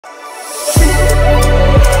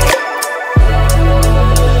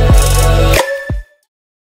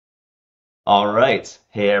All right.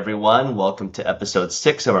 Hey, everyone. Welcome to episode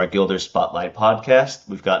 6 of our Gildre Spotlight podcast.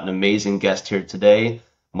 We've got an amazing guest here today,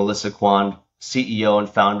 Melissa Kwan, CEO and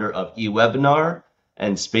founder of eWebinar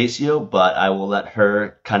and Spacio, but I will let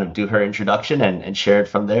her kind of do her introduction and share it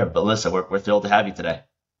from there. But Melissa, we're thrilled to have you today.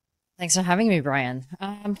 Thanks for having me, Brian.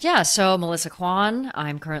 So Melissa Kwan,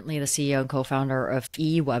 I'm currently the CEO and co-founder of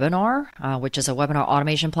eWebinar, which is a webinar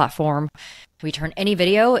automation platform. We turn any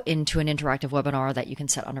video into an interactive webinar that you can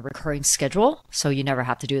set on a recurring schedule, so you never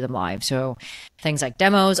have to do them live. So things like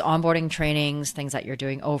demos, onboarding trainings, things that you're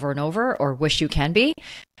doing over and over or wish you can be,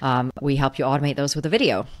 we help you automate those with a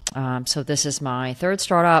video. So this is my third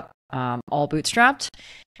startup, all bootstrapped.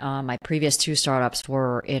 My previous 2 startups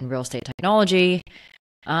were in real estate technology.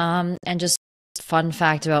 And just fun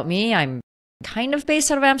fact about me, I'm kind of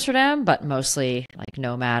based out of Amsterdam, but mostly like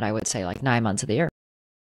nomad, I would say like 9 months of the year.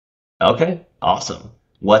 Okay, awesome.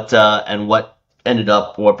 What brought you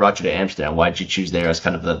to Amsterdam? Why did you choose there as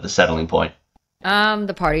kind of the settling point?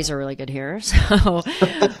 The parties are really good here. So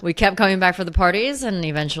we kept coming back for the parties, and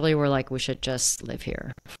eventually we're like, we should just live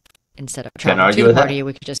here. Instead of traveling to the party,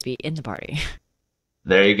 we could just be in the party.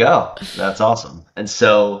 There you go. That's awesome. And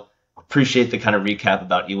so appreciate the kind of recap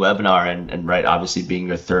about eWebinar and right, obviously being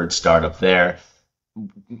your third startup there.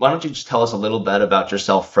 Why don't you just tell us a little bit about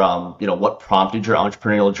yourself from, what prompted your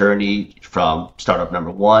entrepreneurial journey from startup number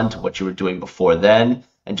 1 to what you were doing before then,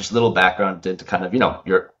 and just a little background into kind of,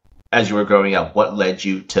 as you were growing up, what led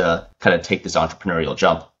you to kind of take this entrepreneurial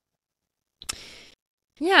jump?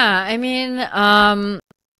 Yeah,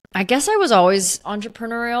 I guess I was always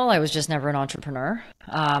entrepreneurial. I was just never an entrepreneur.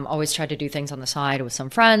 Always tried to do things on the side with some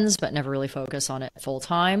friends, but never really focus on it full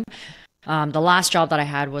time. The last job that I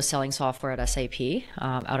had was selling software at SAP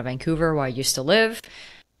out of Vancouver, where I used to live.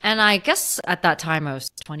 And I guess at that time I was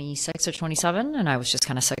 26 or 27, and I was just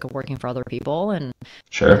kind of sick of working for other people and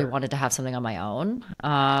really wanted to have something on my own.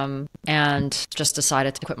 And just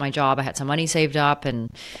decided to quit my job. I had some money saved up and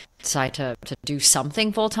decided to do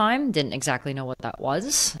something full time. Didn't exactly know what that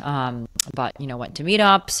was, but went to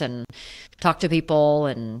meetups and talked to people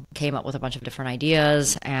and came up with a bunch of different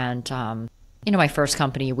ideas. And my first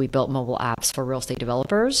company, we built mobile apps for real estate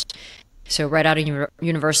developers. So right out of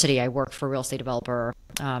university, I worked for a real estate developer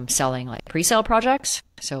selling like pre-sale projects.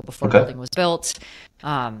 So before building was built,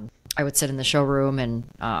 I would sit in the showroom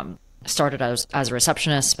and started as a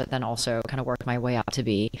receptionist, but then also kind of worked my way up to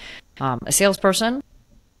be a salesperson.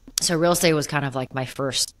 So real estate was kind of like my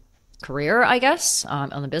first career, I guess,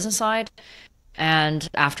 on the business side. And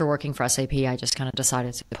after working for SAP, I just kind of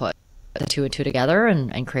decided to put the 2 and 2 together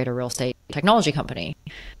and create a real estate technology company.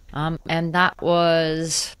 And that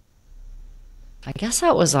was, I guess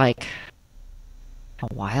that was like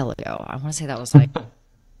a while ago. I want to say that was like,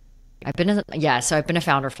 I've been a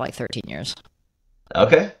founder for like 13 years.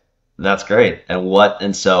 Okay, that's great.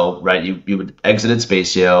 And so, right, you would exited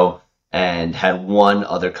Spacio and had one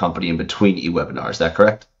other company in between eWebinar. Is that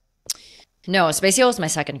correct? No, Spacio was my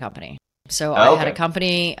second company. So I had a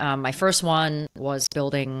company. My first one was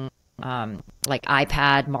building like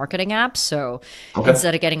iPad marketing apps. So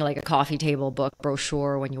instead of getting like a coffee table book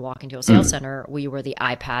brochure when you walk into a sales center, we were the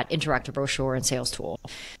iPad interactive brochure and sales tool.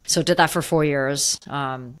 So did that for 4 years.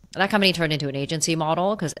 That company turned into an agency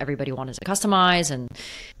model because everybody wanted to customize, and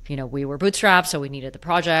we were bootstrapped, so we needed the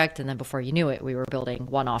project. And then before you knew it, we were building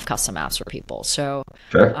one-off custom apps for people. So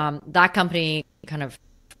that company kind of,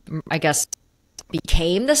 I guess,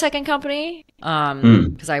 became the second company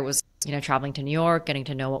because I was traveling to New York, getting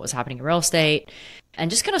to know what was happening in real estate, and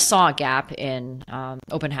just kind of saw a gap in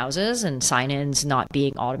open houses and sign-ins not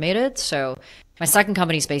being automated. So my second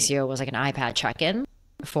company, Spacio, was like an iPad check-in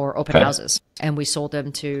for open houses, and we sold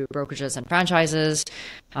them to brokerages and franchises.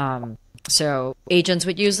 So agents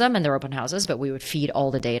would use them in their open houses, but we would feed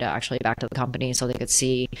all the data actually back to the company so they could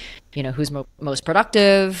see, who's most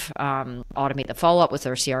productive, automate the follow-up with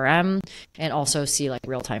their CRM, and also see like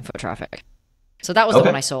real-time foot traffic. So that was the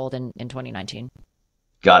one I sold in 2019.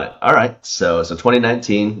 Got it. All right. So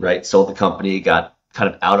 2019, right, sold the company, got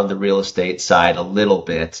kind of out of the real estate side a little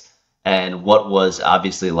bit. And what was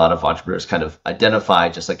obviously a lot of entrepreneurs kind of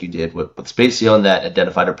identified, just like you did with Spacio, and that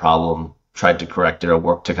identified a problem, tried to correct it or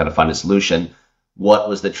work to kind of find a solution. What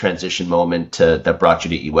was the transition moment that brought you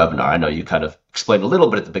to eWebinar? I know you kind of explained a little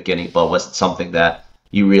bit at the beginning, but was it something that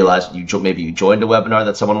you realized maybe you joined a webinar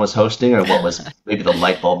that someone was hosting, or what was maybe the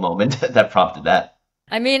light bulb moment that prompted that?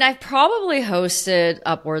 I probably hosted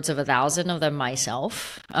upwards of 1,000 of them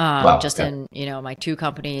myself, in, my 2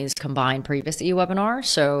 companies combined previous to eWebinar.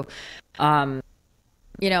 So,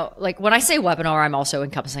 like when I say webinar, I'm also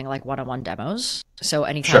encompassing like one-on-one demos. So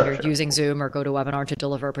anytime you're using Zoom or GoToWebinar to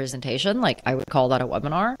deliver a presentation, like I would call that a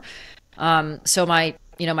webinar. So my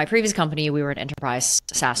previous company, we were an enterprise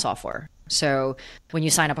SaaS software. So when you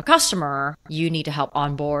sign up a customer, you need to help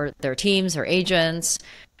onboard their teams, their agents.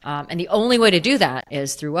 And the only way to do that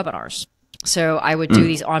is through webinars. So I would do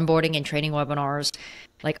these onboarding and training webinars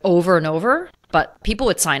like over and over, but people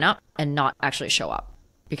would sign up and not actually show up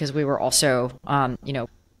because we were also,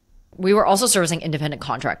 servicing independent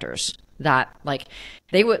contractors that like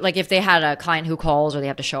they would like if they had a client who calls or they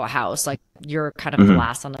have to show a house, like you're kind of the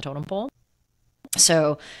last on the totem pole.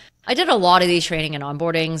 So I did a lot of these training and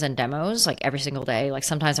onboardings and demos like every single day. Like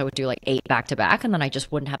sometimes I would do like 8 back to back, and then I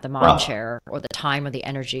just wouldn't have the mind share or the time or the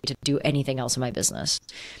energy to do anything else in my business.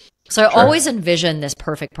 So I always envisioned this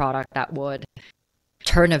perfect product that would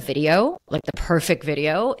turn a video, like the perfect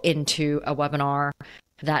video, into a webinar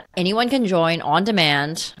that anyone can join on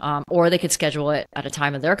demand, or they could schedule it at a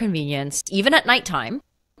time of their convenience, even at nighttime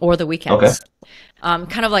or the weekends.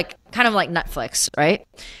 Kind of like Netflix, right?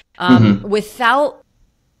 Without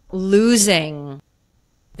losing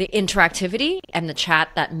the interactivity and the chat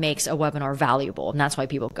that makes a webinar valuable, and that's why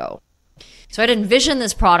people go. So I'd envision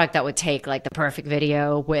this product that would take like the perfect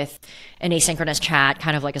video with an asynchronous chat,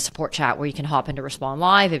 kind of like a support chat where you can hop in to respond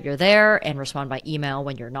live if you're there and respond by email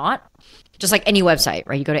when you're not. Just like any website,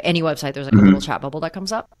 right? You go to any website, there's like a little chat bubble that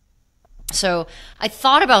comes up. So I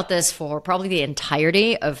thought about this for probably the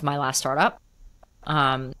entirety of my last startup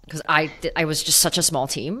because I was just such a small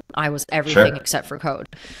team. I was everything except for code.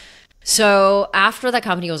 So after that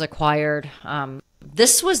company was acquired,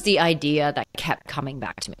 this was the idea that kept coming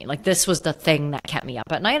back to me. Like this was the thing that kept me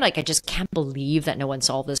up at night. Like I just can't believe that no one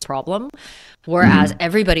solved this problem. Whereas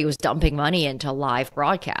everybody was dumping money into live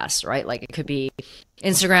broadcasts, right? Like it could be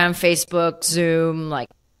Instagram, Facebook, Zoom, like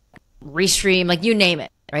Restream, like you name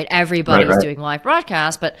it, right? Everybody's doing live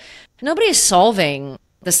broadcasts, but nobody is solving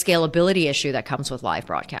the scalability issue that comes with live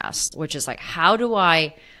broadcasts, which is like, how do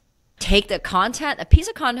I take the content, a piece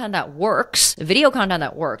of content that works, video content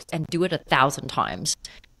that works, and do it 1,000 times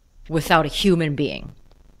without a human being,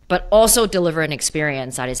 but also deliver an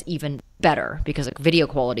experience that is even better because like video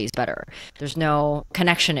quality is better. There's no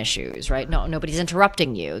connection issues, right? Nobody's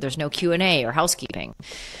interrupting you. There's no Q&A or housekeeping.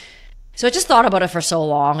 So I just thought about it for so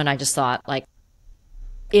long, and I just thought like,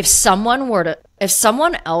 if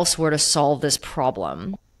someone else were to solve this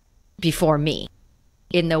problem before me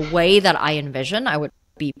in the way that I envision, I would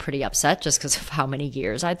be pretty upset just because of how many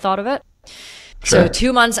years I'd thought of it. So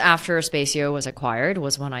 2 months after Spacio was acquired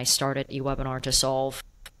was when I started eWebinar to solve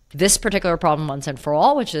this particular problem once and for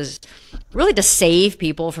all, which is really to save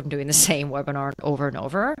people from doing the same webinar over and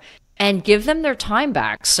over and give them their time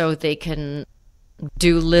back so they can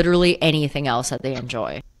do literally anything else that they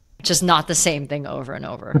enjoy, just not the same thing over and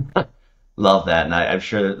over. Love that. And I'm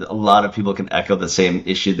sure a lot of people can echo the same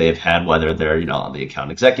issue they've had, whether they're, on the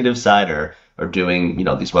account executive side or doing,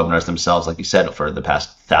 these webinars themselves, like you said, for the past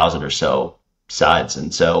 1,000 or so sides.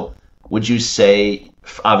 And so would you say,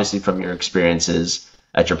 obviously from your experiences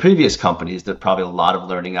at your previous companies, there are probably a lot of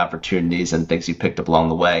learning opportunities and things you picked up along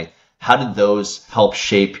the way. How did those help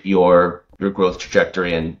shape your growth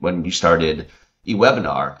trajectory? And when you started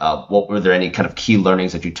eWebinar, what were there any kind of key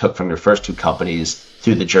learnings that you took from your first 2 companies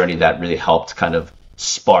through the journey that really helped kind of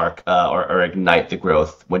spark or ignite the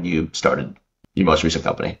growth when you started your most recent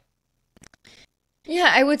company?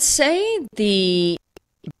 Yeah, I would say the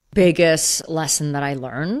biggest lesson that I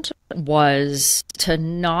learned was to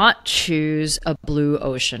not choose a blue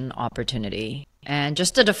ocean opportunity. And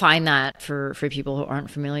just to define that for people who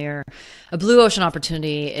aren't familiar, a blue ocean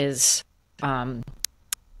opportunity is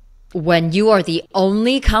when you are the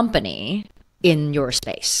only company in your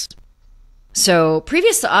space. So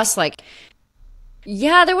previous to us, like,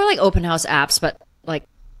 yeah, there were like open house apps, but like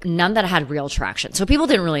none that had real traction. So people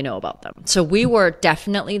didn't really know about them. So we were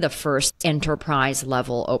definitely the first enterprise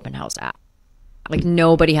level open house app. Like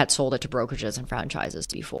nobody had sold it to brokerages and franchises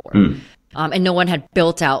before. And no one had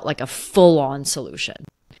built out like a full on solution.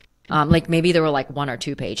 Like maybe there were like 1 or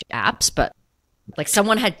 2 page apps, but like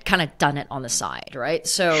someone had kind of done it on the side, right?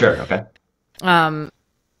 So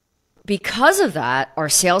because of that, our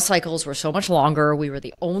sales cycles were so much longer. We were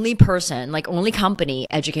the only person, like only company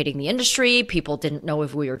educating the industry. People didn't know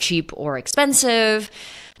if we were cheap or expensive.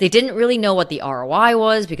 They didn't really know what the ROI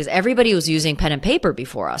was because everybody was using pen and paper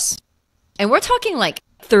before us. And we're talking like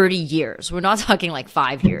 30 years. We're not talking like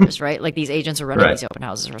 5 years, right? Like these agents are running these open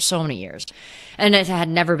houses for so many years. And it had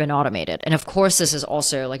never been automated. And of course, this is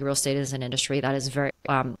also like real estate is an industry that is very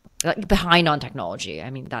behind on technology. I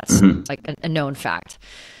mean, that's like a known fact.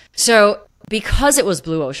 So because it was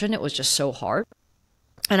blue ocean, it was just so hard.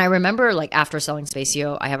 And I remember like after selling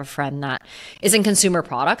Spacio, I have a friend that is in consumer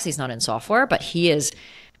products. He's not in software, but he is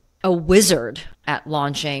a wizard at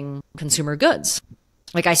launching consumer goods.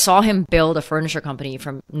 Like I saw him build a furniture company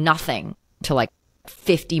from nothing to like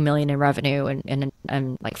 50 million in revenue in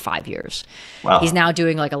like 5 years. Wow. He's now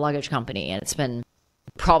doing like a luggage company, and it's been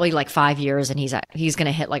probably like 5 years, and he's going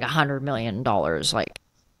to hit like $100 million. Like,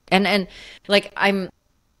 and like,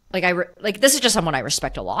 this is just someone I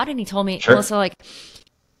respect a lot. And he told me, Sure. Melissa, like,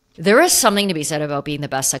 there is something to be said about being the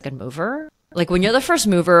best second mover. Like when you're the first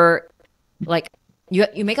mover, like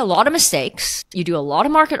you make a lot of mistakes, you do a lot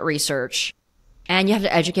of market research, and you have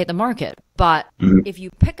to educate the market. But if you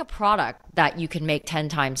pick a product that you can make 10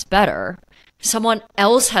 times better, someone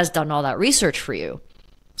else has done all that research for you.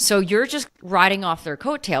 So you're just riding off their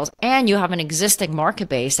coattails, and you have an existing market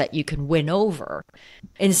base that you can win over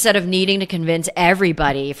instead of needing to convince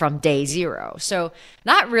everybody from day zero. So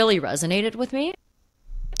that really resonated with me.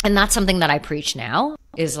 And that's something that I preach now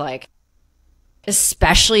is like,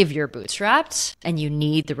 especially if you're bootstrapped and you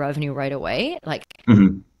need the revenue right away, like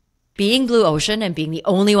being blue ocean and being the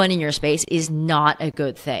only one in your space is not a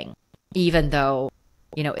good thing, even though,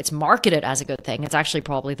 you know, it's marketed as a good thing. It's actually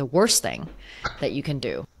probably the worst thing that you can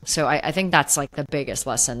do. So I think that's like the biggest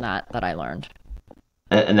lesson that I learned.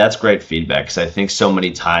 And that's great feedback, because I think so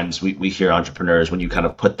many times we hear entrepreneurs, when you kind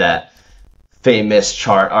of put that famous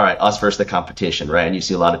chart, all right, us versus the competition, right? And you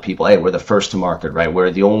see a lot of people, hey, we're the first to market, right?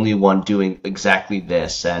 We're the only one doing exactly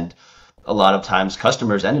this. And a lot of times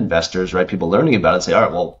customers and investors, right, people learning about it say, all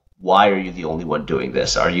right, well, why are you the only one doing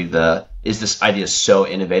this? Is this idea so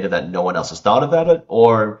innovative that no one else has thought about it?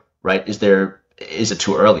 Or, right, is it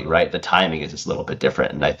too early, right? The timing is just a little bit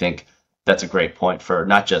different. And I think that's a great point for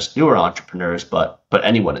not just newer entrepreneurs, but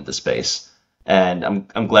anyone in the space. And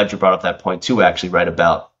I'm glad you brought up that point too, actually, right,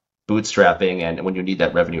 about bootstrapping and when you need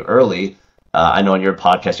that revenue early. I know on your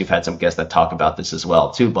podcast you've had some guests that talk about this as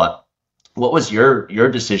well too, but what was your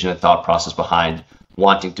decision and thought process behind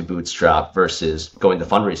wanting to bootstrap versus going the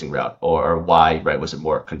fundraising route? Or why, right? Was it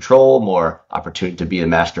more control, more opportunity to be a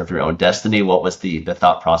master of your own destiny? What was the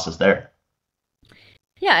thought process there?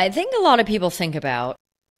 Yeah, I think a lot of people think about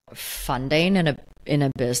funding in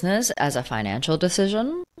a business as a financial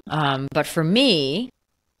decision. But for me,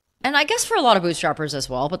 and I guess for a lot of bootstrappers as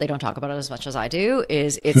well, but they don't talk about it as much as I do,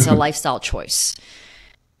 it's a lifestyle choice.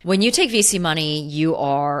 When you take VC money, you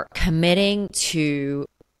are committing to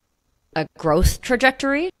a growth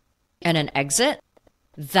trajectory and an exit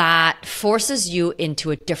that forces you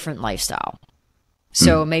into a different lifestyle.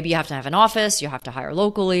 So maybe you have to have an office, you have to hire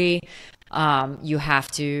locally, you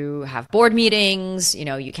have to have board meetings, you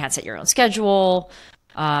know, you can't set your own schedule.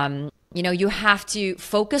 You know, you have to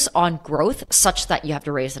focus on growth such that you have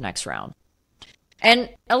to raise the next round. And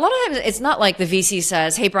a lot of times it's not like the VC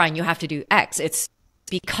says, hey, Brian, you have to do X. It's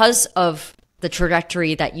because of the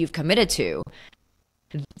trajectory that you've committed to,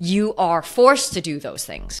 you are forced to do those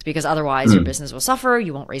things because otherwise your business will suffer.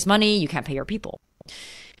 You won't raise money. You can't pay your people.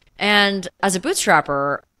 And as a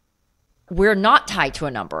bootstrapper, we're not tied to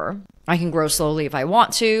a number. I can grow slowly if I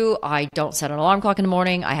want to. I don't set an alarm clock in the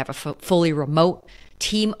morning. I have a fully remote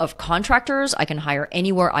team of contractors. I can hire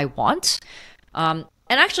anywhere I want. And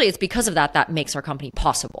actually, it's because of that makes our company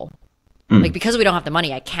possible. Like, because we don't have the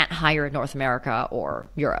money, I can't hire in North America or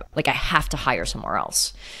Europe. Like, I have to hire somewhere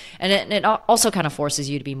else. And it also kind of forces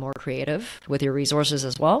you to be more creative with your resources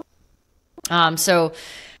as well. So,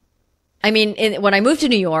 I mean, when I moved to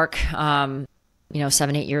New York, 7-8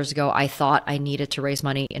 years ago, I thought I needed to raise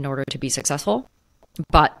money in order to be successful.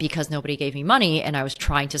 But because nobody gave me money and I was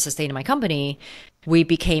trying to sustain my company, we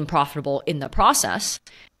became profitable in the process.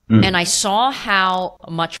 And I saw how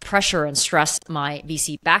much pressure and stress my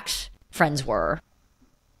VC-backed friends were,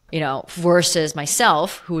 versus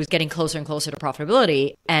myself, who was getting closer and closer to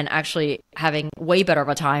profitability and actually having way better of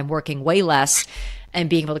a time, working way less and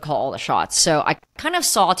being able to call all the shots. So I kind of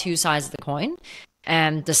saw two sides of the coin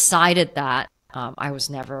and decided that I was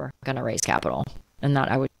never going to raise capital and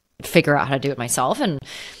that I would figure out how to do it myself. And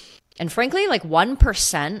frankly, like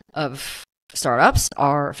 1% of startups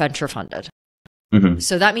are venture funded.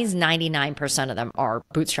 So that means 99% of them are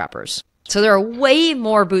bootstrappers. So there are way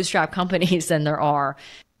more bootstrap companies than there are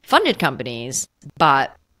funded companies,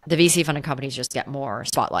 but the VC funded companies just get more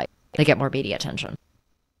spotlight. They get more media attention.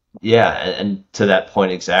 Yeah, and to that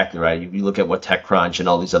point, exactly right. You look at what TechCrunch and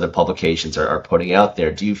all these other publications are putting out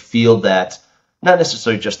there. Do you feel that not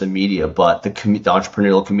necessarily just the media, but the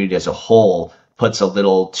entrepreneurial community as a whole puts a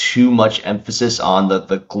little too much emphasis on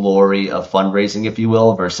the glory of fundraising, if you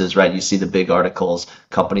will, versus, right, you see the big articles,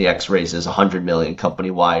 company X raises 100 million, company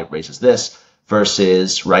Y raises this,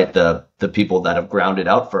 versus, right, the people that have grounded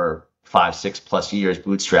out for 5-6+ years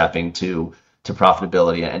bootstrapping to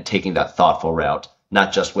profitability and taking that thoughtful route.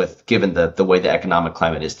 not just with given the way the economic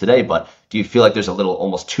climate is today, but do you feel like there's a little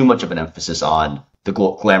almost too much of an emphasis on the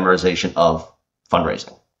glamorization of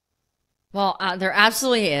fundraising? Well, there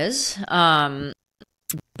absolutely is.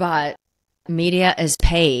 But media is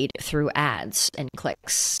paid through ads and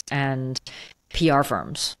clicks and PR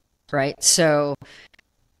firms, right? So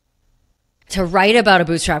to write about a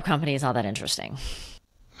bootstrap company is not that interesting.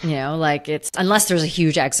 Like it's, unless there's a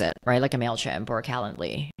huge exit, right? Like a MailChimp or a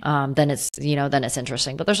Calendly, then it's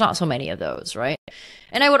interesting, but there's not so many of those, right?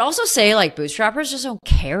 And I would also say like bootstrappers just don't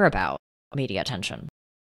care about media attention.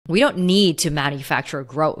 We don't need to manufacture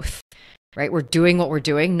growth, right? We're doing what we're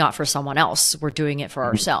doing, not for someone else. We're doing it for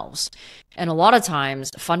ourselves. And a lot of times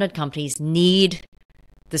funded companies need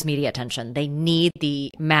this media attention. They need the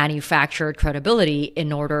manufactured credibility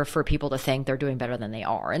in order for people to think they're doing better than they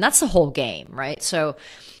are. And that's the whole game, right? So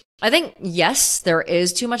I think, yes, there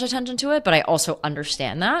is too much attention to it, but I also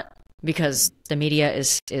understand that because the media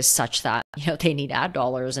is such that, they need ad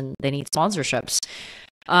dollars and they need sponsorships.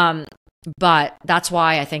 But that's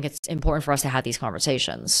why I think it's important for us to have these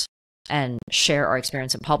conversations and share our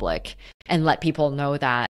experience in public and let people know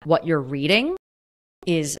that what you're reading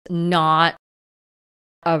is not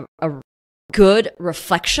a good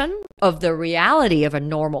reflection of the reality of a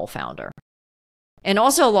normal founder. And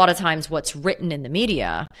also a lot of times what's written in the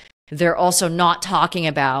media, they're also not talking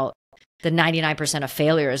about the 99% of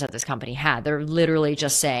failures that this company had. They're literally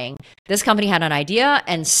just saying this company had an idea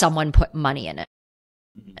and someone put money in it.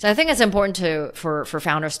 So I think it's important for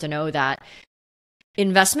founders to know that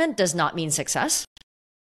investment does not mean success.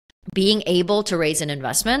 Being able to raise an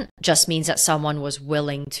investment just means that someone was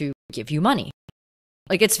willing to give you money.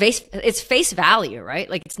 Like it's face value, right?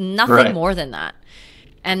 Like it's nothing more than that.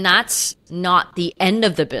 And that's not the end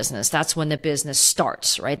of the business. That's when the business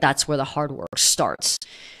starts, right? That's where the hard work starts.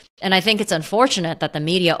 And I think it's unfortunate that the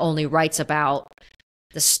media only writes about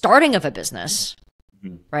the starting of a business,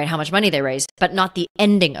 right? How much money they raised, but not the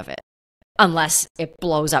ending of it, unless it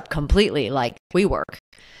blows up completely like WeWork,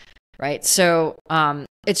 right? So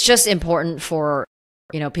it's just important for,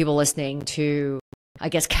 people listening to, I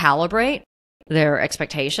guess, calibrate their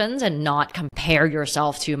expectations and not compare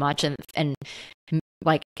yourself too much and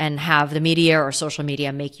have the media or social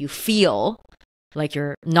media make you feel like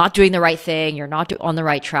you're not doing the right thing, you're not on the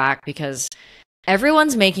right track, because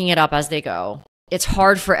everyone's making it up as they go. It's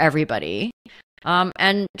hard for everybody.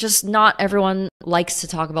 And just not everyone likes to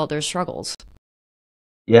talk about their struggles.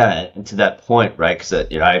 Yeah, and to that point, right? Because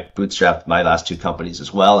I bootstrapped my last two companies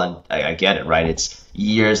as well, and I get it, right? It's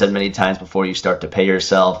years and many times before you start to pay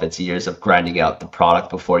yourself. It's years of grinding out the product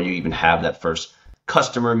before you even have that first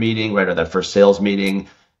customer meeting, right, or that first sales meeting.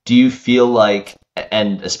 Do you feel like,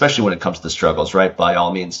 and especially when it comes to struggles, right? By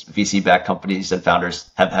all means, VC-backed companies and founders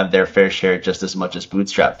have their fair share just as much as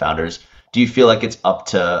bootstrap founders. Do you feel like it's up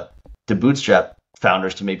to bootstrap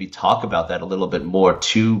founders to maybe talk about that a little bit more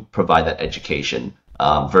to provide that education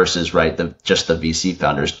versus just the VC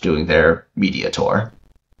founders doing their media tour?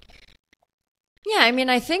 Yeah, I mean,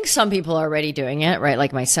 I think some people are already doing it, right?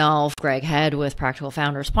 Like myself, Greg Head with Practical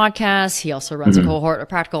Founders Podcast. He also runs a cohort of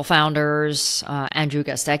Practical Founders. Andrew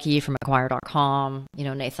Gastecki from Acquire.com,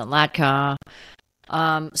 Nathan Latka.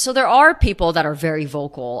 So there are people that are very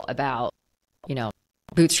vocal about,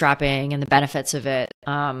 bootstrapping and the benefits of it.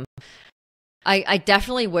 I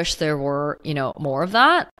definitely wish there were, more of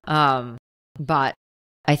that. But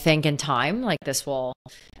I think in time, like this will,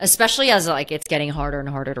 especially as it's getting harder and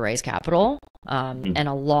harder to raise capital. And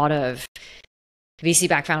a lot of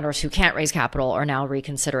VC-backed founders who can't raise capital are now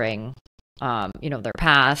reconsidering, their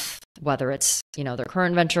path, whether it's, their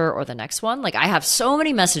current venture or the next one. Like I have so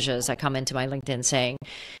many messages that come into my LinkedIn saying,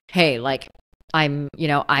 hey, I'm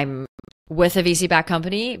with a VC-backed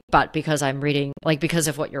company, but because I'm reading, because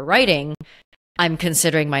of what you're writing, I'm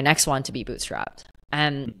considering my next one to be bootstrapped.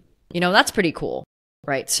 And, that's pretty cool,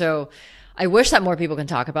 right? So I wish that more people can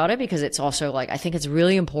talk about it, because it's also I think it's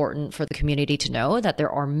really important for the community to know that there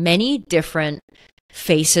are many different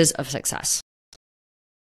faces of success.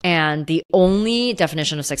 And the only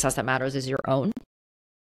definition of success that matters is your own.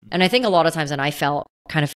 And I think a lot of times, and I fell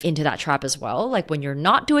kind of into that trap as well, when you're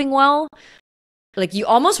not doing well, you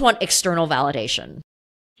almost want external validation.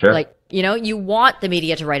 Sure. You want the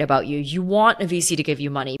media to write about you. You want a VC to give you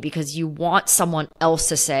money because you want someone else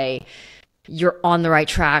to say you're on the right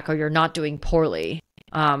track or you're not doing poorly.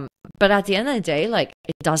 But at the end of the day, it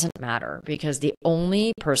doesn't matter, because the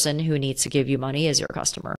only person who needs to give you money is your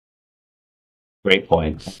customer. Great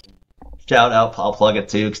point. Shout out, I'll plug it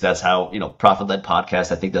too, because that's how, ProfitLed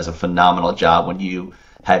Podcast, I think, does a phenomenal job when you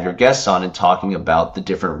have your guests on and talking about the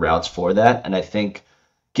different routes for that. And I think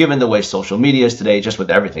given the way social media is today, just with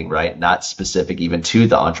everything, right? Not specific even to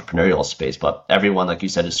the entrepreneurial space, but everyone, like you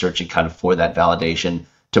said, is searching kind of for that validation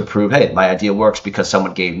to prove, hey, my idea works because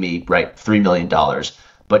someone gave me, right, $3 million.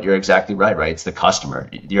 But you're exactly right, right? It's the customer.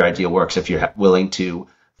 Your idea works if you're willing to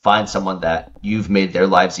find someone that you've made their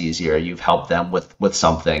lives easier, you've helped them with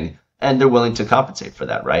something, and they're willing to compensate for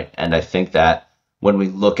that, right? And I think that when we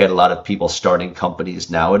look at a lot of people starting companies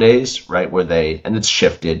nowadays, right, where and it's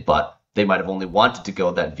shifted, but they might have only wanted to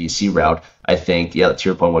go that VC route. I think, yeah, to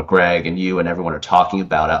your point, what Greg and you and everyone are talking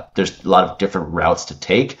about, there's a lot of different routes to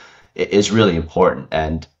take. It is really important.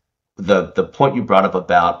 And the point you brought up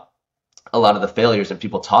about a lot of the failures and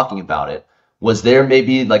people talking about it, was there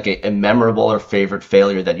maybe like a memorable or favorite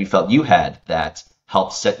failure that you felt you had that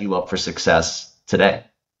helped set you up for success today?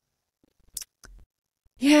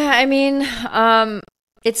 Yeah, I mean,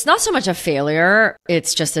 it's not so much a failure.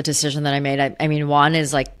 It's just a decision that I made. I mean, one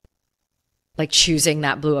is like choosing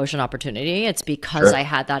that blue ocean opportunity. It's because Sure. I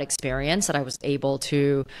had that experience that I was able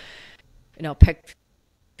to, pick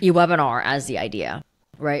eWebinar as the idea,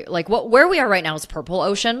 right? Like where we are right now is purple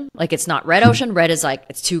ocean. Like it's not red ocean. Red is like,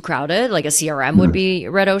 it's too crowded. Like a CRM would be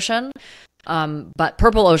red ocean. But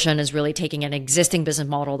purple ocean is really taking an existing business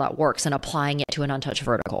model that works and applying it to an untouched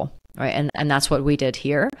vertical, right? And that's what we did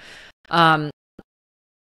here. And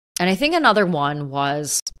I think another one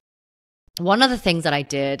was one of the things that I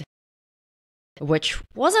did, which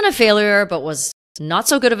wasn't a failure, but was not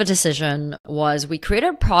so good of a decision, was we created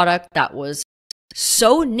a product that was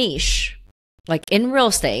so niche, like in real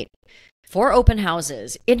estate, for open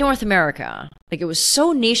houses in North America. Like it was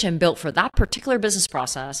so niche and built for that particular business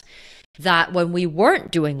process that when we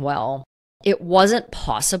weren't doing well, it wasn't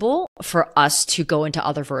possible for us to go into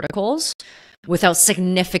other verticals without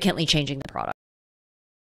significantly changing the product.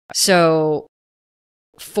 So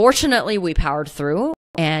fortunately, we powered through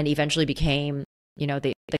and eventually became,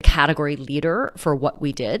 the category leader for what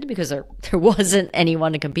we did because there wasn't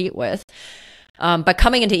anyone to compete with. But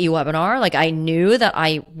coming into eWebinar, like I knew that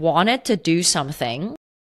I wanted to do something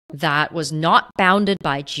that was not bounded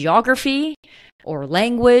by geography or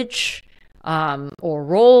language, or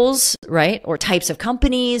roles, right? Or types of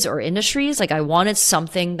companies or industries. Like I wanted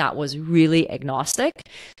something that was really agnostic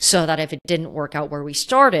so that if it didn't work out where we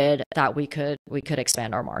started, that we could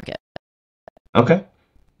expand our market. Okay.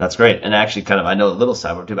 That's great. And actually kind of, I know a little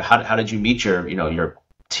sidebar too, but how did you meet your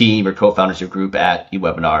team or co-founders, your group at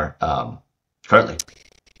eWebinar, currently?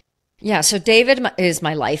 Yeah, so David is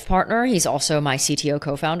my life partner. He's also my CTO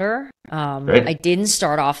co-founder. Great. I didn't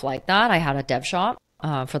start off like that. I had a dev shop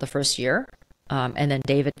for the first year. And then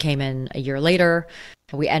David came in a year later.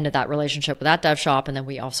 We ended that relationship with that dev shop. And then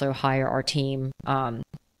we also hire our team.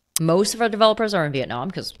 Most of our developers are in Vietnam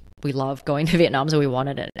because we love going to Vietnam. So we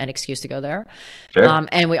wanted an excuse to go there. Sure.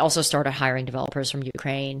 And we also started hiring developers from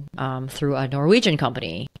Ukraine through a Norwegian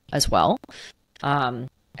company as well. And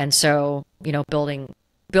so, building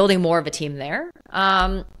more of a team there.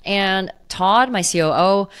 And Todd, my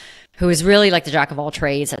COO, who is really like the jack of all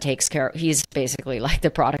trades that takes care, he's basically like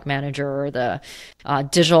the product manager, the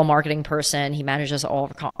digital marketing person. He manages all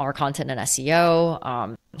of our content and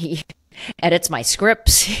SEO. He edits my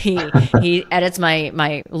scripts. He edits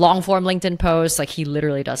my long form LinkedIn posts. Like he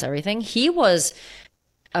literally does everything. He was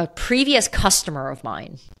a previous customer of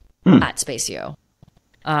mine at Spacio.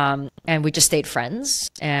 And we just stayed friends.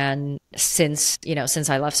 And since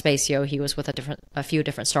I left Spacio, he was with a few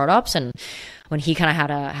different startups. And when he kind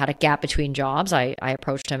of had a gap between jobs, I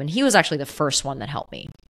approached him, and he was actually the first one that helped me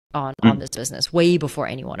on this business way before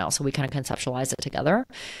anyone else. So we kind of conceptualized it together,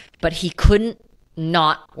 but he couldn't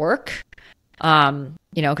not work,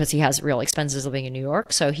 because he has real expenses living in New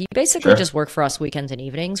York. So he basically just worked for us weekends and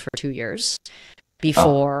evenings for 2 years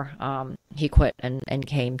before, he quit and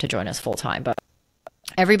came to join us full time. But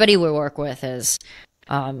everybody we work with is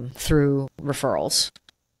through referrals.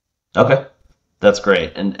 Okay, that's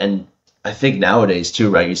great. And I think nowadays too,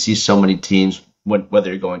 right? You see so many teams, whether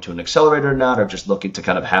you're going to an accelerator or not, or just looking to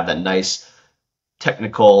kind of have that nice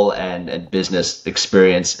technical and business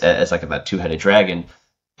experience as like that two-headed dragon.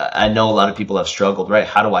 I know a lot of people have struggled, right?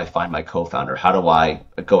 How do I find my co-founder? How do I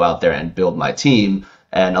go out there and build my team?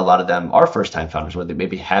 And a lot of them are first-time founders where they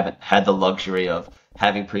maybe haven't had the luxury of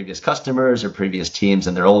having previous customers or previous teams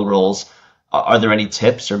in their old roles. Are there any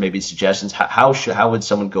tips or maybe suggestions? How would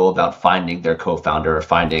someone go about finding their co-founder or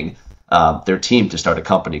finding their team to start a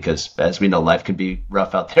company? Because as we know, life can be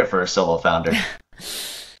rough out there for a solo founder.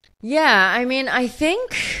 Yeah, I mean, I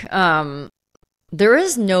think there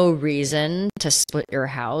is no reason to split your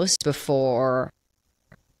house before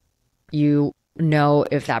you know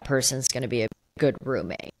if that person's going to be a good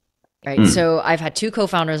roommate, right? So I've had two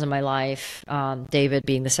co-founders in my life, David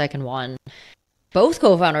being the second one. Both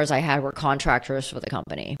co-founders I had were contractors for the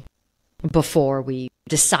company before we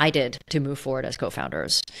decided to move forward as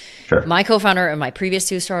co-founders. Sure. My co-founder and my previous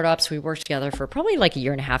two startups, we worked together for probably like a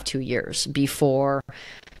year and a half, 2 years before,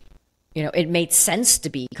 it made sense to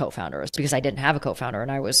be co-founders because I didn't have a co-founder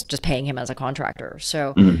and I was just paying him as a contractor.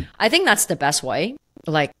 So I think that's the best way.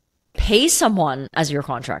 Like, pay someone as your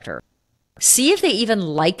contractor. See if they even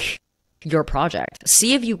like your project.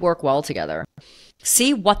 See if you work well together.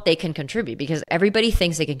 See what they can contribute, because everybody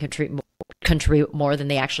thinks they can contribute more than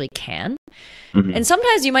they actually can. And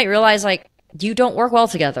sometimes you might realize like you don't work well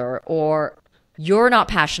together, or you're not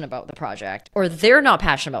passionate about the project, or they're not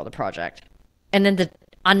passionate about the project. And then the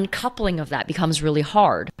uncoupling of that becomes really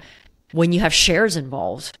hard when you have shares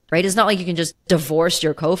involved, right? It's not like you can just divorce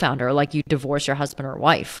your co-founder like you divorce your husband or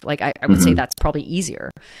wife. Like I would say that's probably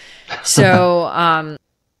easier. So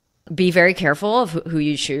be very careful of who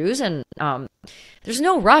you choose. And there's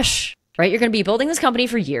no rush, right? You're going to be building this company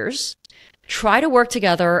for years. Try to work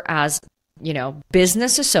together as,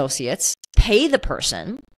 business associates. Pay the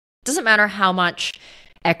person. Doesn't matter how much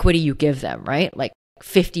equity you give them, right? Like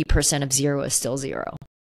 50% of zero is still zero.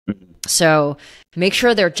 So make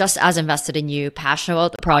sure they're just as invested in you, passionate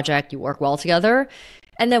about the project, you work well together.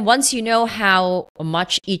 And then once you know how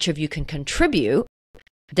much each of you can contribute,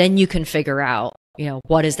 then you can figure out,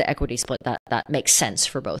 what is the equity split that makes sense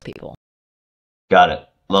for both people. Got it.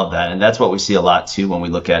 Love that. And that's what we see a lot too when we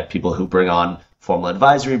look at people who bring on formal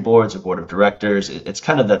advisory boards or board of directors. It's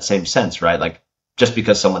kind of that same sense, right? Like, just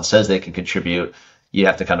because someone says they can contribute, you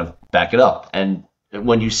have to kind of back it up. And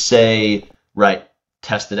when you say, right,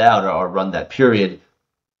 test it out or run that period,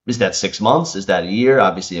 is that 6 months? Is that a year?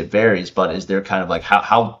 Obviously it varies, but is there kind of like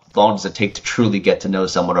how long does it take to truly get to know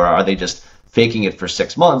someone, or are they just faking it for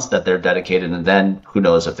 6 months that they're dedicated and then who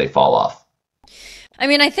knows if they fall off? I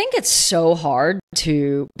mean, I think it's so hard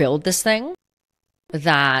to build this thing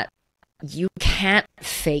that you can't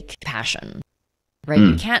fake passion, right?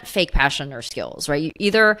 You can't fake passion or skills, right? You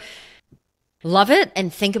either love it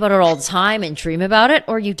and think about it all the time and dream about it,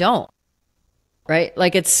 or you don't, right?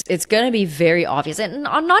 Like it's going to be very obvious. And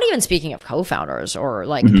I'm not even speaking of co-founders or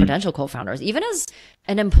like potential co-founders, even as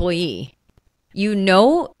an employee,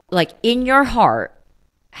 like in your heart,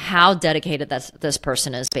 how dedicated this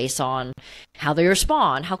person is based on how they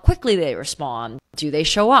respond, how quickly they respond. Do they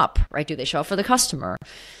show up, right? Do they show up for the customer?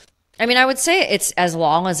 I mean, I would say it's as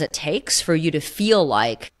long as it takes for you to feel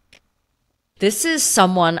like this is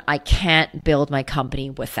someone I can't build my company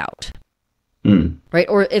without, right?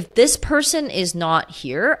 Or if this person is not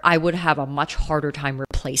here, I would have a much harder time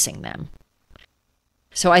replacing them.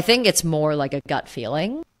 So I think it's more like a gut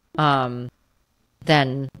feeling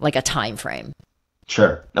than like a time frame.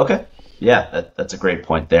 Sure. Okay. Yeah, that's a great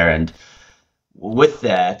point there. And with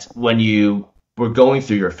that, when you were going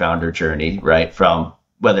through your founder journey, right, from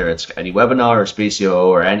whether it's any webinar or Spacio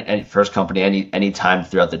or any first company, any time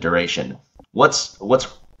throughout the duration, what's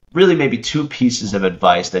really maybe two pieces of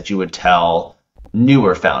advice that you would tell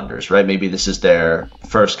newer founders, right? Maybe this is their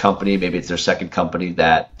first company, maybe it's their second company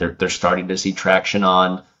that they're starting to see traction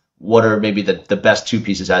on. What are maybe the best two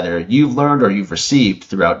pieces either you've learned or you've received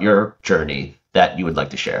throughout your journey that you would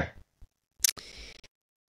like to share?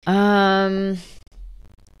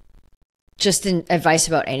 Just advice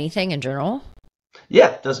about anything in general?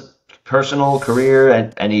 Yeah, does personal, career,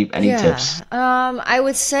 and any tips? I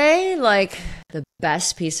would say like the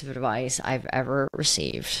best piece of advice I've ever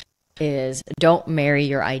received is don't marry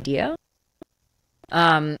your idea.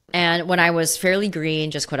 And when I was fairly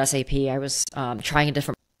green, just quit SAP, I was trying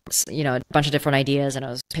a bunch of different ideas, and I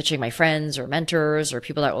was pitching my friends or mentors or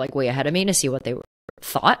people that were like way ahead of me to see what they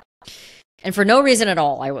thought. And for no reason at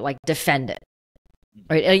all, I would like defend it.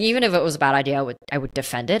 Right? Like, even if it was a bad idea, I would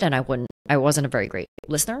defend it, and I wasn't a very great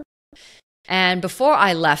listener. And before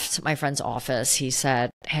I left my friend's office, he said,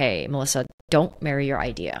 "Hey, Melissa, don't marry your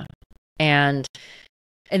idea." And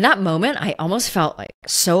in that moment, I almost felt like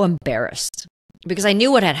so embarrassed because I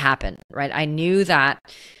knew what had happened, right? I knew that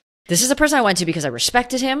this is a person I went to because I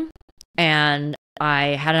respected him, and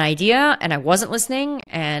I had an idea and I wasn't listening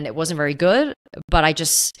and it wasn't very good, but I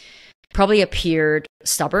just probably appeared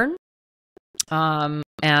stubborn.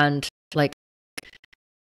 And like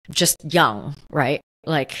just young, right?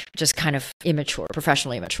 Like just kind of immature,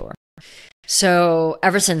 professionally immature. So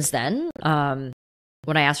ever since then,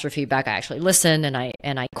 when I ask for feedback, I actually listen and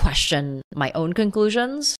I question my own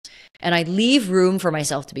conclusions, and I leave room for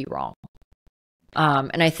myself to be wrong.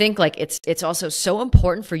 And I think like it's also so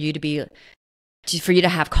important for you to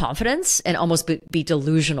have confidence and almost be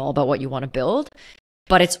delusional about what you want to build.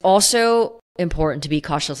 But it's also important to be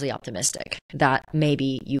cautiously optimistic that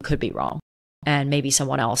maybe you could be wrong, and maybe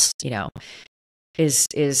someone else,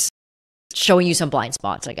 is showing you some blind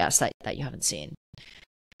spots, I guess, that you haven't seen.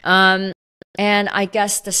 And I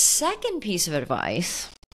guess the second piece of advice,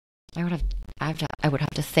 I would have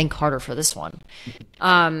to think harder for this one.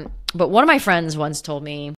 But one of my friends once told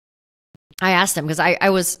me, I asked him, because I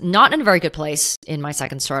was not in a very good place in my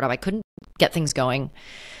second startup. I couldn't get things going.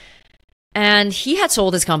 And he had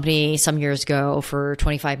sold his company some years ago for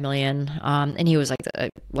 25 million. And he was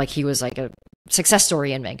like a success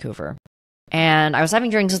story in Vancouver. And I was having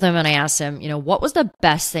drinks with him, and I asked him, what was the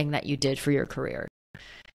best thing that you did for your career?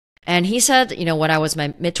 And he said, when I was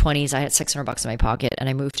my mid-20s, I had $600 in my pocket, and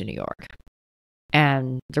I moved to New York.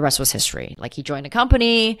 And the rest was history. Like, he joined a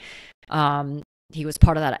company. He was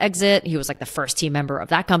part of that exit. He was like the first team member of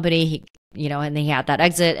that company. And then he had that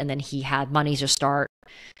exit, and then he had money to start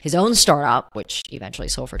his own startup, which eventually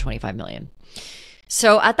sold for 25 million.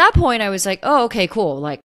 So at that point, I was like, oh, okay, cool.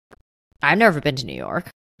 Like, I've never been to New York.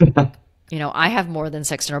 I have more than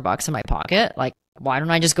 $600 in my pocket. Like, why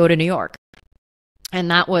don't I just go to New York? And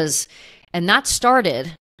that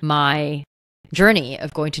started my journey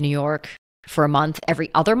of going to New York for a month, every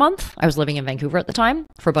other month. I was living in Vancouver at the time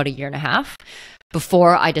for about a year and a half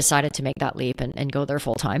before I decided to make that leap and go there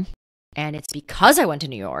full time. And it's because I went to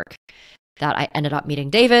New York that I ended up meeting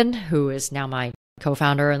David, who is now my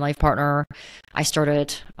co-founder and life partner. I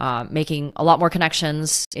started making a lot more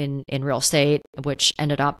connections in real estate, which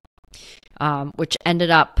ended up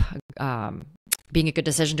being a good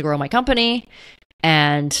decision to grow my company.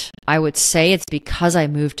 And I would say it's because I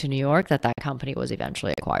moved to New York that company was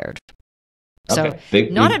eventually acquired. So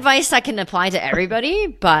not advice that can apply to everybody,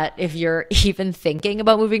 but if you're even thinking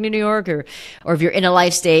about moving to New York, or if you're in a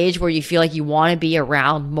life stage where you feel like you want to be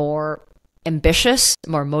around more ambitious,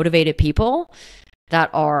 more motivated people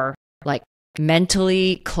that are like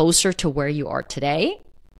mentally closer to where you are today,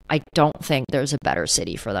 I don't think there's a better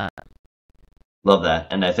city for that. Love that.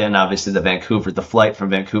 And I think obviously the flight from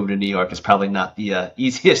Vancouver to New York is probably not the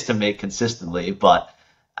easiest to make consistently, but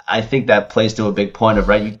I think that plays to a big point of,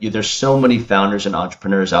 right, there's so many founders and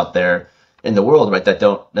entrepreneurs out there in the world, right, that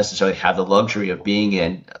don't necessarily have the luxury of being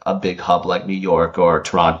in a big hub like New York or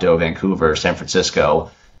Toronto, Vancouver, San Francisco,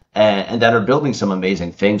 and that are building some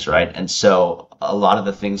amazing things, right? And so a lot of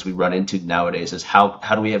the things we run into nowadays is how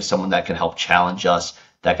do we have someone that can help challenge us,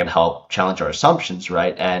 that can help challenge our assumptions,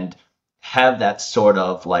 right? And have that sort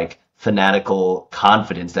of like fanatical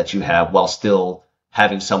confidence that you have while still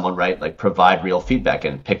having someone, right, like provide real feedback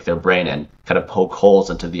and pick their brain and kind of poke holes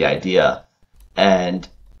into the idea. And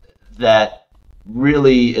that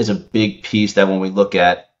really is a big piece that when we look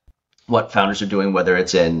at what founders are doing, whether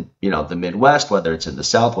it's in, the Midwest, whether it's in the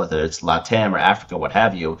South, whether it's LATAM or Africa, what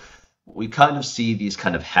have you, we kind of see these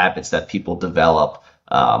kind of habits that people develop,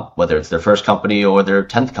 whether it's their first company or their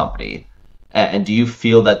 10th company. And do you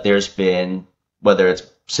feel that there's been, whether it's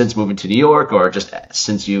since moving to New York or just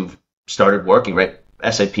since you've started working, right,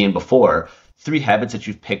 SAP and before, 3 habits that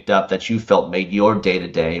you've picked up that you felt made your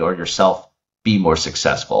day-to-day or yourself be more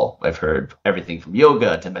successful? I've heard everything from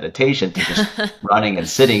yoga to meditation to just running and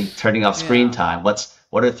sitting, turning off screen time. What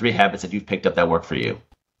are 3 habits that you've picked up that work for you?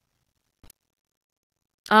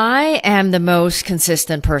 I am the most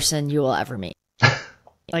consistent person you will ever meet.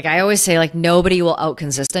 Like I always say, like nobody will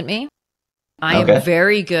out-consistent me. I am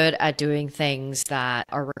very good at doing things that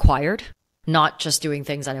are required, not just doing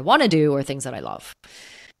things that I want to do or things that I love.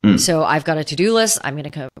 So I've got a to-do list. I'm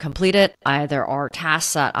going to complete it. There are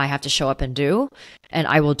tasks that I have to show up and do, and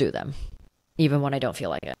I will do them, even when I don't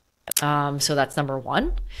feel like it. So that's number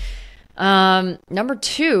 1. Number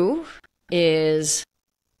 2 is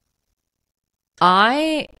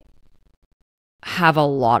I have a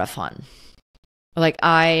lot of fun. Like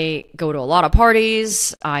I go to a lot of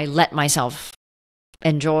parties. I let myself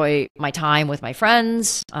enjoy my time with my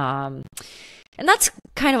friends. And that's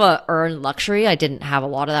kind of a earned luxury. I didn't have a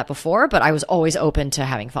lot of that before, but I was always open to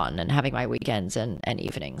having fun and having my weekends and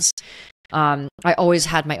evenings. I always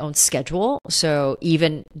had my own schedule. So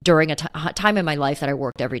even during a time in my life that I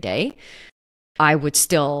worked every day, I would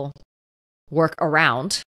still work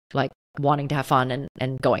around like wanting to have fun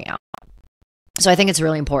and going out. So I think it's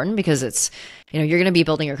really important because it's, you're going to be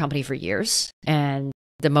building your company for years. And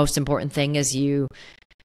the most important thing is you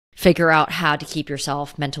figure out how to keep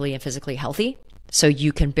yourself mentally and physically healthy so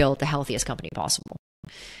you can build the healthiest company possible.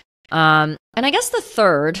 And I guess the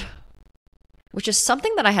third, which is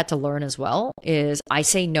something that I had to learn as well, is I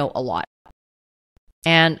say no a lot.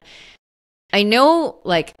 And I know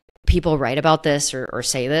like people write about this or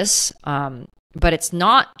say this, but it's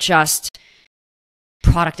not just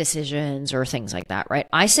product decisions or things like that, right?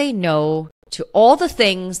 I say no to all the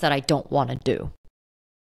things that I don't want to do.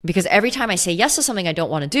 Because every time I say yes to something I don't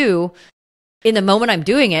want to do, in the moment I'm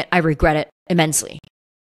doing it, I regret it immensely.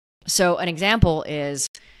 So an example is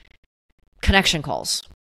connection calls.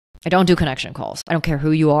 I don't do connection calls. I don't care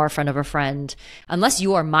who you are, friend of a friend. Unless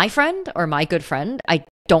you are my friend or my good friend, I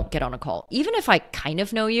don't get on a call. Even if I kind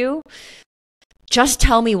of know you, just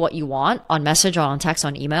tell me what you want on message, on text,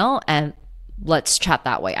 on email, and let's chat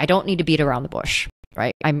that way. I don't need to beat around the bush,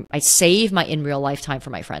 right? I save my in real life time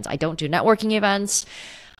for my friends. I don't do networking events.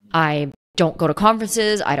 I don't go to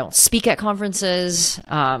conferences. I don't speak at conferences.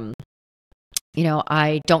 I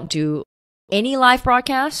don't do any live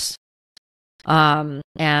broadcasts. And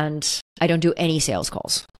I don't do any sales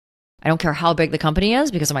calls. I don't care how big the company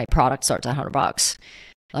is because my product starts at $100.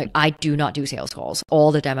 Like, I do not do sales calls.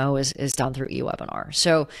 All the demo is done through eWebinar.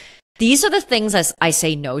 So these are the things I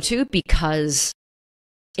say no to because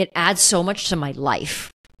it adds so much to my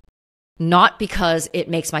life, not because it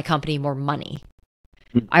makes my company more money.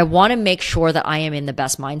 I want to make sure that I am in the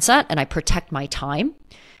best mindset and I protect my time.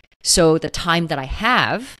 So the time that I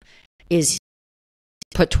have is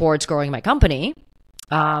put towards growing my company,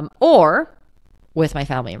 or with my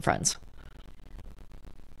family and friends.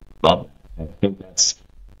 Well, I think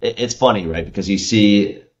it's funny, right? Because you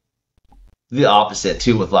see the opposite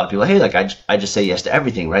too with a lot of people. Hey, like I just say yes to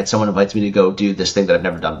everything, right? Someone invites me to go do this thing that I've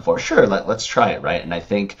never done before. Sure, let's try it, right? And I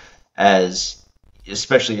think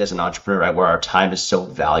especially as an entrepreneur, right, where our time is so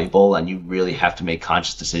valuable and you really have to make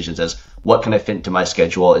conscious decisions as what can I fit into my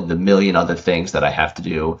schedule and the million other things that I have to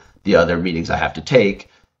do, the other meetings I have to take.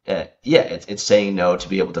 It's saying no to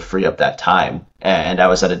be able to free up that time. And I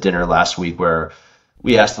was at a dinner last week where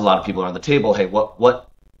we asked a lot of people around the table, hey,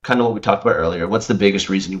 what kind of what we talked about earlier, what's the biggest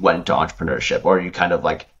reason you went into entrepreneurship? Or you kind of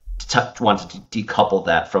like wanted to decouple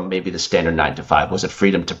that from maybe the standard 9 to 5? Was it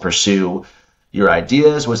freedom to pursue your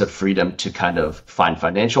ideas? Was it freedom to kind of find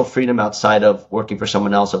financial freedom outside of working for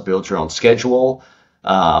someone else or build your own schedule?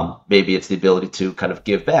 Maybe it's the ability to kind of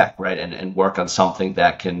give back, right? And work on something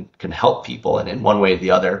that can help people and in one way or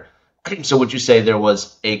the other. So would you say there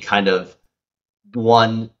was a kind of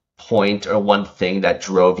one point or one thing that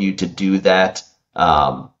drove you to do that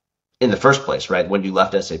in the first place, right? When you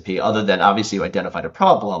left SAP, other than obviously you identified a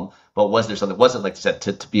problem, but was there something, was it like you said,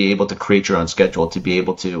 to be able to create your own schedule, to be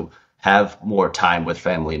able to have more time with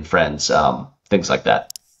family and friends, things like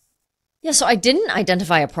that? Yeah, so I didn't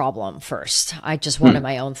identify a problem first. I just wanted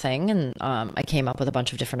my own thing, and I came up with a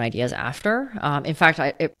bunch of different ideas after. In fact,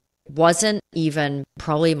 it wasn't even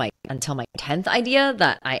probably until my 10th idea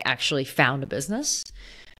that I actually found a business.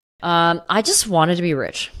 I just wanted to be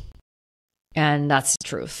rich. And that's the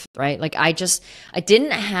truth, right? Like I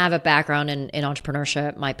didn't have a background in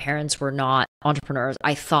entrepreneurship. My parents were not entrepreneurs.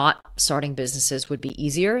 I thought starting businesses would be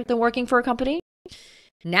easier than working for a company.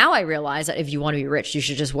 Now I realize that if you want to be rich, you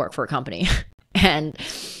should just work for a company and,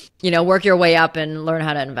 work your way up and learn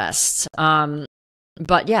how to invest.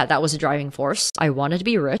 But yeah, that was a driving force. I wanted to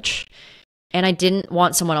be rich and I didn't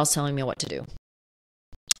want someone else telling me what to do.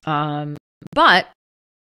 But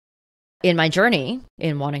in my journey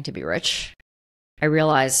in wanting to be rich, I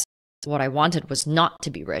realized what I wanted was not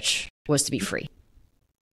to be rich, was to be free.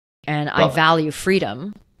 And I value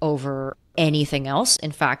freedom over anything else.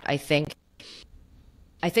 In fact, I think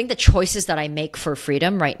the choices that I make for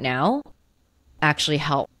freedom right now actually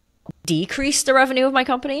help decrease the revenue of my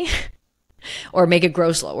company or make it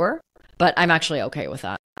grow slower. But I'm actually okay with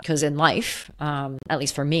that because in life, at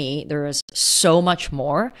least for me, there is so much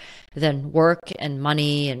more than work and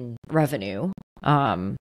money and revenue.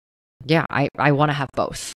 I want to have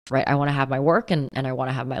both, right? I want to have my work and I want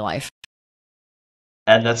to have my life.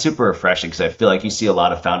 And that's super refreshing because I feel like you see a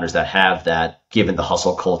lot of founders that have that, given the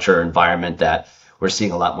hustle culture environment that we're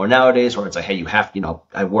seeing a lot more nowadays, where it's like, hey, you have,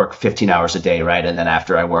 I work 15 hours a day, right? And then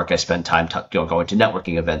after I work, I spend time going to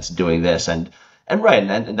networking events, doing this and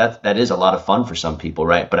that is a lot of fun for some people,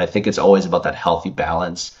 right? But I think it's always about that healthy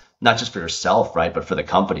balance, not just for yourself, right? But for the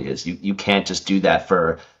company. Is you can't just do that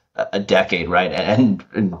for a decade, right? And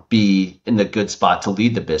be in the good spot to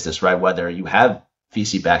lead the business, right? Whether you have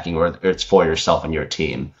VC backing or it's for yourself and your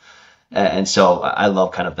team. And so I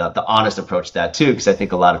love kind of the honest approach to that too, because I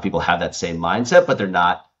think a lot of people have that same mindset, but they're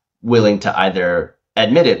not willing to either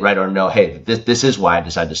admit it, right? Or know, hey, this is why I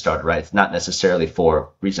decided to start, right? It's not necessarily for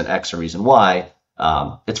reason X or reason Y.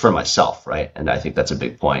 It's for myself, right? And I think that's a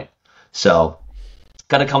big point. So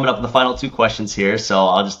kind of coming up with the final two questions here. So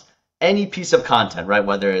I'll just, any piece of content, right?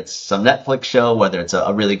 Whether it's some Netflix show, whether it's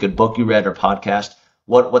a really good book you read or podcast,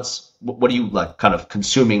 what are you like kind of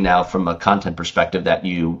consuming now from a content perspective that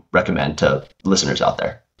you recommend to listeners out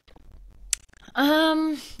there?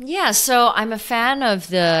 Yeah, so I'm a fan of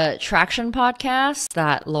the Traction podcast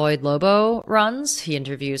that Lloyd Lobo runs. He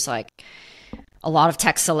interviews like a lot of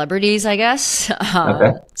tech celebrities, I guess.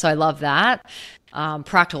 Okay. So I love that.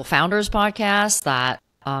 Practical Founders podcast that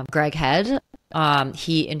Greg Head,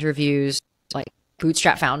 he interviews like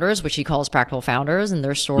bootstrap founders, which he calls practical founders, and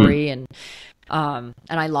their story. And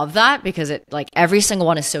I love that because it like every single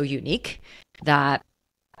one is so unique that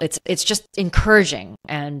it's just encouraging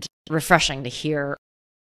and refreshing to hear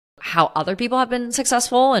how other people have been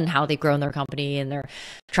successful and how they've grown their company and their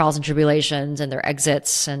trials and tribulations and their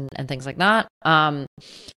exits and things like that.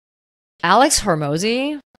 Alex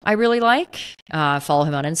Hormozy, I really like. Follow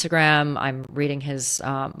him on Instagram. I'm reading his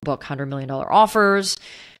book, $100 Million Offers.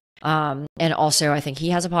 And also, I think he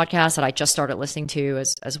has a podcast that I just started listening to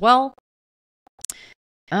as well.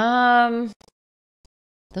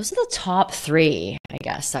 Those are the top three, I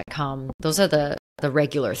guess, that come. Those are the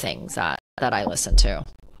regular things that I listen to.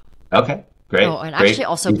 Okay, great. Oh, and great. actually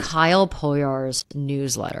also Kyle Poyar's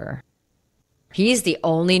newsletter. He's the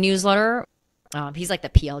only newsletter. He's like the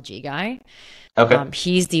PLG guy. Okay.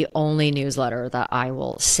 He's the only newsletter that I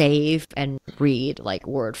will save and read like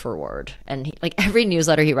word for word. And like every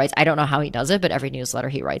newsletter he writes, I don't know how he does it, but every newsletter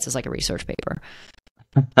he writes is like a research paper.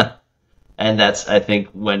 And that's, I think,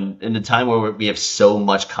 when in the time where we have so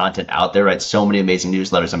much content out there, right? So many amazing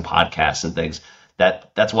newsletters and podcasts and things.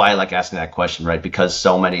 That's why I like asking that question, right? Because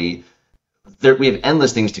so many, we have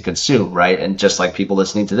endless things to consume, right? And just like people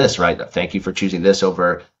listening to this, right? Thank you for choosing this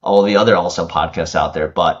over all the other also podcasts out there.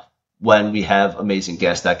 But when we have amazing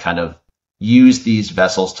guests that kind of use these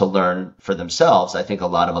vessels to learn for themselves, I think a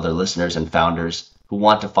lot of other listeners and founders who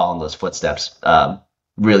want to follow in those footsteps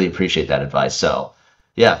really appreciate that advice. So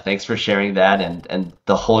yeah, thanks for sharing that and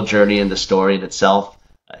the whole journey and the story in itself.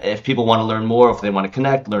 If people want to learn more, if they want to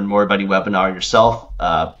connect, learn more about eWebinar yourself,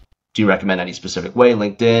 do you recommend any specific way?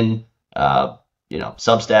 LinkedIn,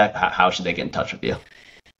 Substack? How should they get in touch with you?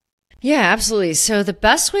 Yeah, absolutely. So the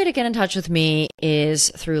best way to get in touch with me is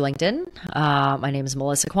through LinkedIn. My name is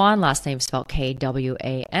Melissa Kwan, last name spelled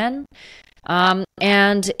Kwan.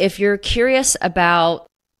 And if you're curious about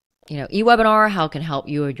eWebinar, how it can help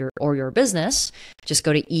you or your business, just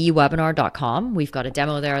go to eWebinar.com. We've got a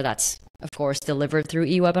demo there that's, of course, delivered through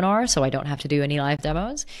eWebinar, so I don't have to do any live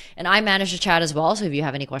demos. And I manage the chat as well, so if you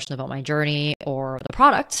have any questions about my journey or the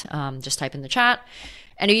product, just type in the chat.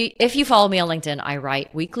 And if you follow me on LinkedIn, I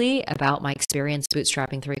write weekly about my experience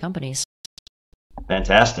bootstrapping 3 companies.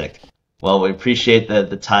 Fantastic. Well, we appreciate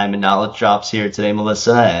the time and knowledge drops here today,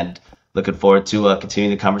 Melissa, and looking forward to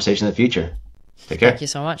continuing the conversation in the future. Take care. Thank you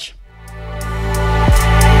so much.